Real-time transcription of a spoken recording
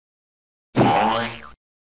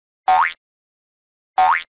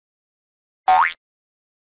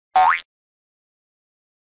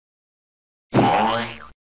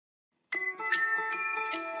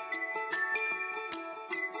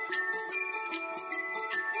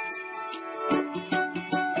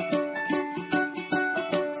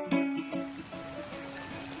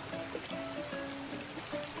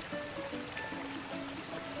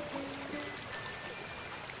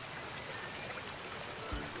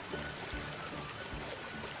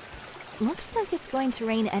Looks like it's going to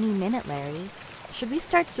rain any minute, Larry. Should we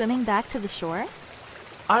start swimming back to the shore?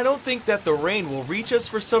 I don't think that the rain will reach us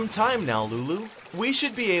for some time now, Lulu. We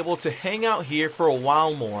should be able to hang out here for a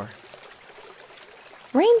while more.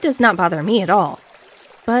 Rain does not bother me at all,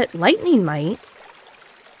 but lightning might.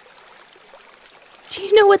 Do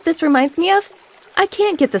you know what this reminds me of? I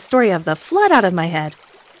can't get the story of the flood out of my head.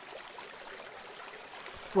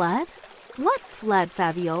 Flood? What flood,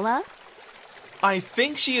 Fabiola? I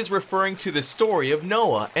think she is referring to the story of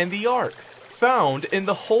Noah and the ark, found in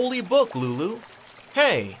the holy book, Lulu.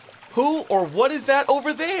 Hey, who or what is that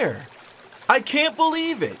over there? I can't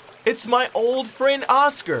believe it. It's my old friend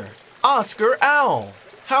Oscar. Oscar Owl.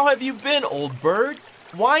 How have you been, old bird?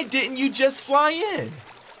 Why didn't you just fly in?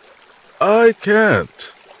 I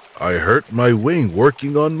can't. I hurt my wing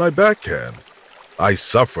working on my backhand. I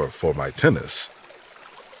suffer for my tennis.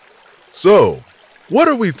 So, what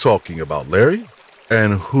are we talking about, Larry?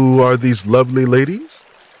 And who are these lovely ladies?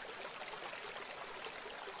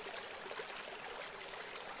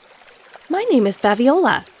 My name is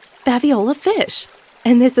Fabiola, Fabiola Fish,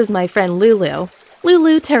 and this is my friend Lulu,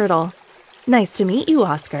 Lulu Turtle. Nice to meet you,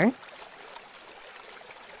 Oscar.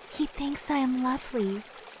 He thinks I am lovely.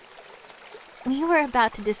 We were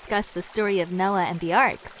about to discuss the story of Noah and the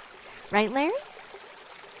ark. Right, Larry?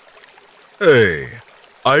 Hey,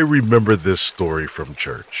 I remember this story from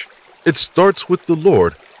church. It starts with the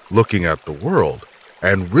Lord looking at the world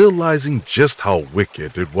and realizing just how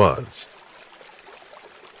wicked it was.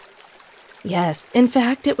 Yes, in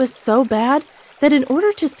fact, it was so bad that in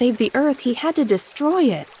order to save the earth, he had to destroy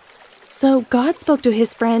it. So God spoke to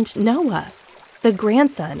his friend Noah, the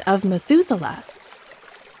grandson of Methuselah.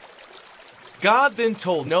 God then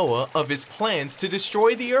told Noah of his plans to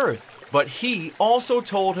destroy the earth, but he also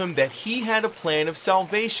told him that he had a plan of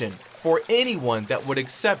salvation for anyone that would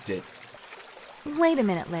accept it. Wait a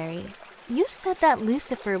minute, Larry. You said that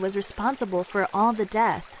Lucifer was responsible for all the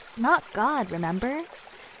death, not God, remember?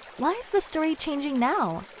 Why is the story changing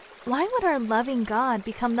now? Why would our loving God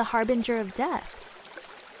become the harbinger of death?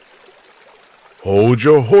 Hold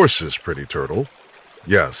your horses, pretty turtle.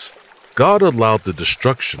 Yes, God allowed the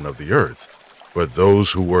destruction of the earth, but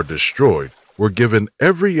those who were destroyed were given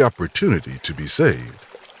every opportunity to be saved.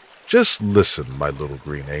 Just listen, my little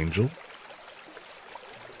green angel.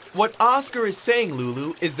 What Oscar is saying,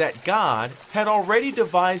 Lulu, is that God had already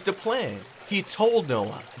devised a plan. He told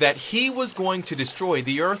Noah that he was going to destroy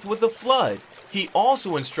the earth with a flood. He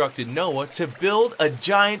also instructed Noah to build a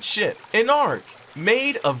giant ship, an ark,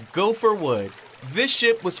 made of gopher wood. This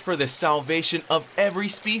ship was for the salvation of every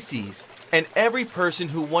species and every person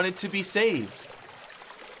who wanted to be saved.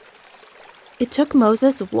 It took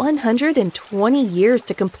Moses 120 years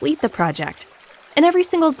to complete the project, and every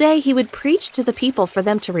single day he would preach to the people for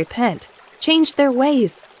them to repent, change their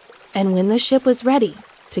ways, and when the ship was ready,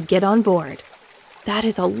 to get on board. That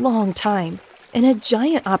is a long time and a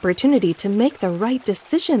giant opportunity to make the right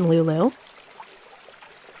decision, Lulu.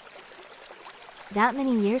 That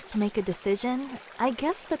many years to make a decision? I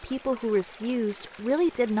guess the people who refused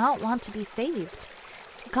really did not want to be saved.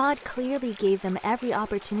 God clearly gave them every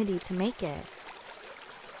opportunity to make it.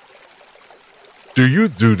 Do you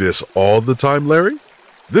do this all the time, Larry?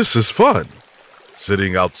 This is fun.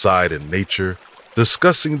 Sitting outside in nature,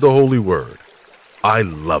 discussing the Holy Word. I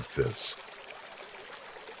love this.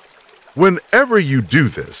 Whenever you do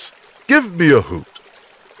this, give me a hoot.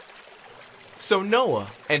 So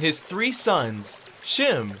Noah and his 3 sons,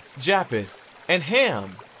 Shem, Japheth, and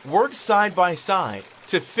Ham, worked side by side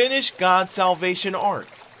to finish God's salvation ark.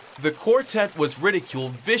 The quartet was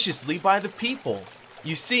ridiculed viciously by the people.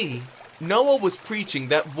 You see, Noah was preaching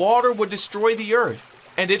that water would destroy the earth,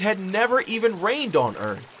 and it had never even rained on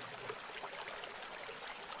earth.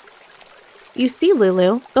 You see,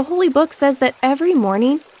 Lulu, the Holy Book says that every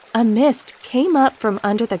morning a mist came up from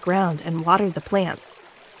under the ground and watered the plants.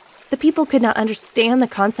 The people could not understand the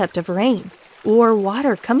concept of rain or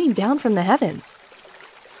water coming down from the heavens.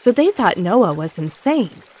 So they thought Noah was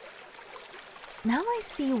insane. Now I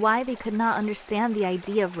see why they could not understand the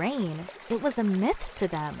idea of rain. It was a myth to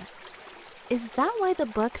them. Is that why the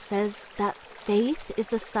book says that faith is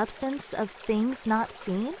the substance of things not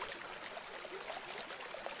seen?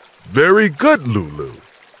 Very good, Lulu.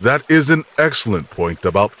 That is an excellent point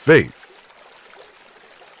about faith.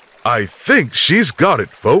 I think she's got it,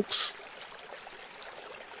 folks.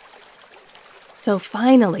 So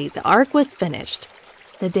finally, the ark was finished.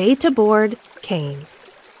 The day to board came.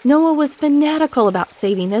 Noah was fanatical about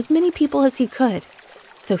saving as many people as he could,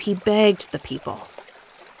 so he begged the people.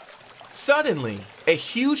 Suddenly, a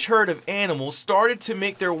huge herd of animals started to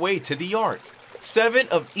make their way to the ark. 7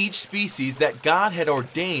 of each species that God had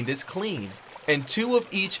ordained as clean, and 2 of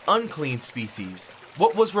each unclean species.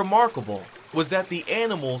 What was remarkable was that the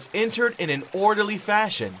animals entered in an orderly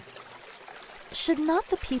fashion. Should not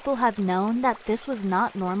the people have known that this was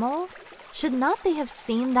not normal? Should not they have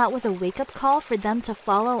seen that was a wake-up call for them to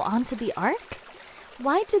follow onto the ark?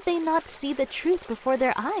 Why did they not see the truth before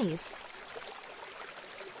their eyes?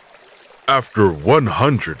 After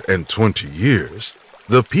 120 years,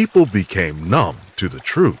 the people became numb to the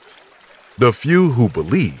truth. The few who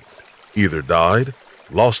believed either died,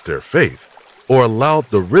 lost their faith, or allowed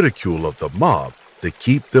the ridicule of the mob to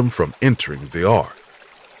keep them from entering the ark.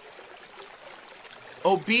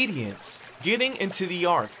 Obedience, getting into the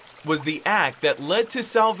ark, was the act that led to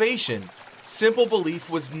salvation. Simple belief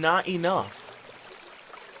was not enough.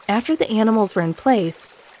 After the animals were in place,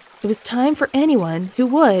 it was time for anyone who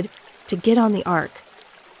would to get on the ark.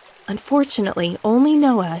 Unfortunately, only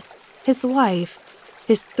Noah, his wife,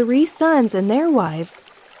 his 3 sons and their wives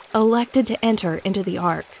elected to enter into the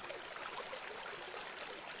ark.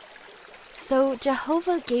 So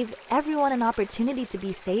Jehovah gave everyone an opportunity to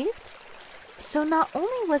be saved? So not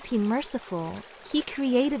only was he merciful, he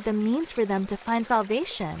created the means for them to find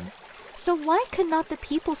salvation. So why could not the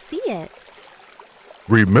people see it?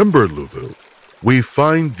 Remember, Lulu, we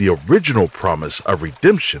find the original promise of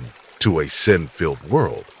redemption to a sin-filled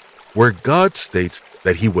world, where God states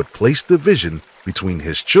that he would place division between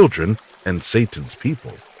his children and Satan's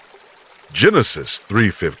people. Genesis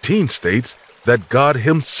 3:15 states that God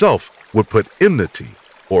himself would put enmity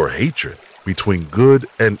or hatred between good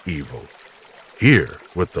and evil. Here,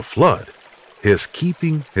 with the flood, he is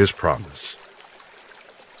keeping his promise.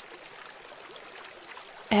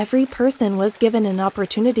 Every person was given an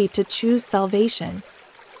opportunity to choose salvation.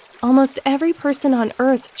 Almost every person on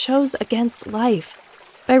earth chose against life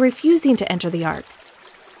by refusing to enter the ark.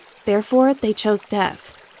 Therefore, they chose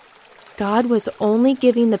death. God was only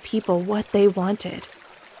giving the people what they wanted.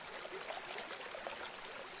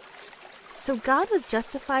 So God was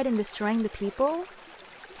justified in destroying the people?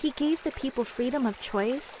 He gave the people freedom of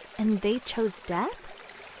choice, and they chose death?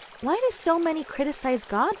 Why do so many criticize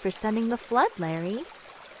God for sending the flood, Larry?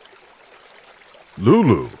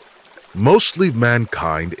 Lulu, mostly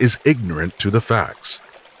mankind is ignorant to the facts.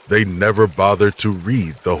 They never bother to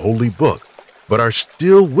read the holy book, but are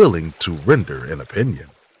still willing to render an opinion.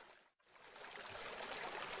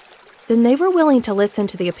 Then they were willing to listen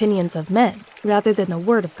to the opinions of men rather than the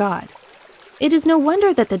word of God. It is no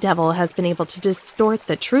wonder that the devil has been able to distort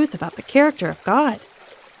the truth about the character of God.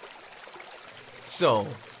 So,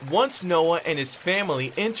 once Noah and his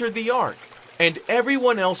family entered the ark, and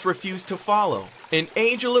everyone else refused to follow, an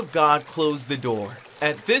angel of God closed the door.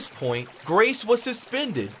 At this point, grace was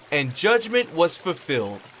suspended and judgment was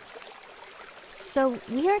fulfilled. So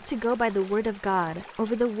we are to go by the word of God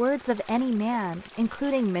over the words of any man,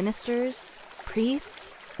 including ministers,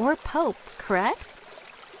 priests, or pope, correct?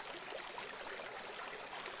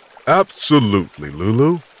 Absolutely,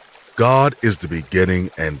 Lulu. God is the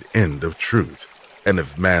beginning and end of truth, and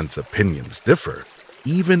if man's opinions differ,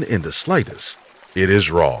 even in the slightest, it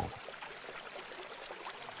is wrong.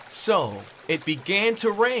 So, it began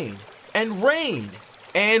to rain, and rain,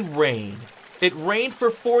 and rain. It rained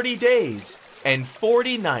for 40 days and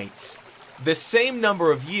 40 nights, the same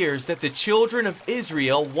number of years that the children of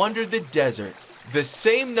Israel wandered the desert, the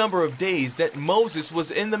same number of days that Moses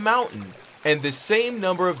was in the mountain, and the same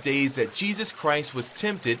number of days that Jesus Christ was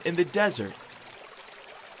tempted in the desert.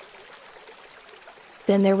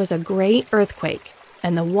 Then there was a great earthquake,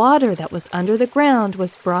 and the water that was under the ground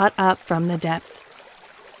was brought up from the depth.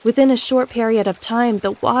 Within a short period of time,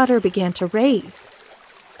 the water began to raise.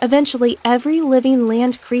 Eventually, every living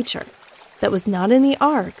land creature that was not in the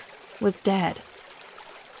ark was dead.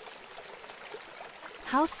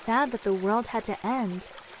 How sad that the world had to end.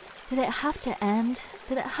 Did it have to end?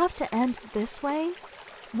 Did it have to end this way?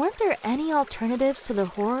 Weren't there any alternatives to the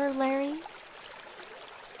horror, Larry?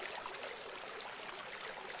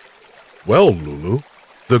 Well, Lulu,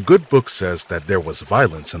 the good book says that there was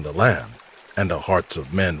violence in the land, and the hearts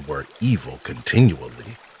of men were evil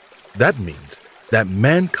continually. That means that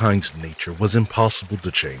mankind's nature was impossible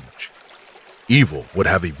to change. Evil would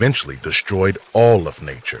have eventually destroyed all of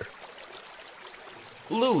nature.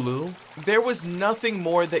 Lulu, there was nothing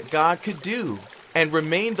more that God could do, and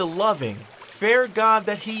remain the loving, fair God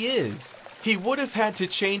that he is. He would have had to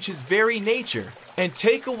change his very nature and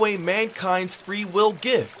take away mankind's free will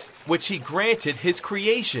gift, which he granted his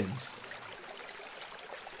creations.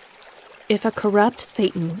 If a corrupt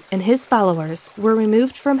Satan and his followers were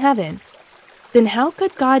removed from heaven, then how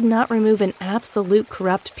could God not remove an absolute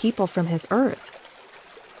corrupt people from his earth?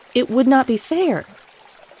 It would not be fair.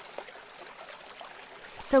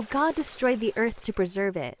 So God destroyed the earth to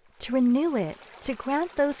preserve it, to renew it, to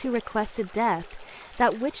grant those who requested death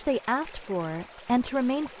that which they asked for, and to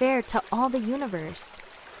remain fair to all the universe.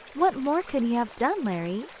 What more could he have done,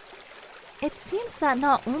 Larry? It seems that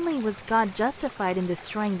not only was God justified in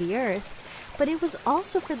destroying the earth, but it was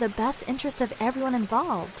also for the best interest of everyone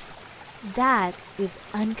involved. That is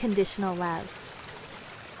unconditional love.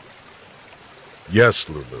 Yes,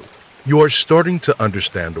 Lulu, you are starting to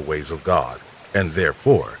understand the ways of God, and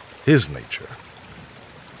therefore, his nature.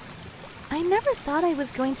 I never thought I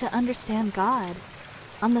was going to understand God.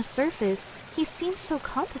 On the surface, he seems so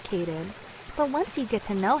complicated, but once you get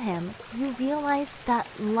to know him, you realize that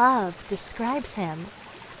love describes him.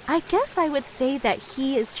 I guess I would say that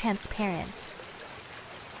he is transparent.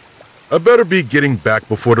 I better be getting back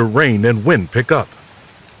before the rain and wind pick up.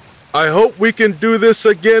 I hope we can do this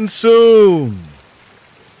again soon.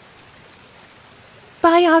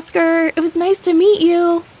 Bye, Oscar. It was nice to meet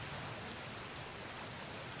you.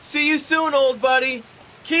 See you soon, old buddy.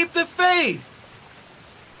 Keep the faith.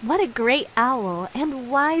 What a great owl and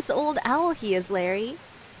wise old owl he is, Larry.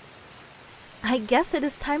 I guess it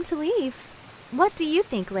is time to leave. What do you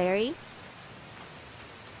think, Larry?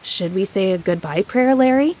 Should we say a goodbye prayer,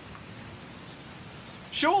 Larry?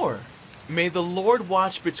 Sure. May the Lord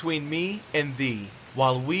watch between me and thee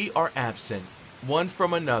while we are absent, one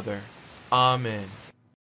from another. Amen.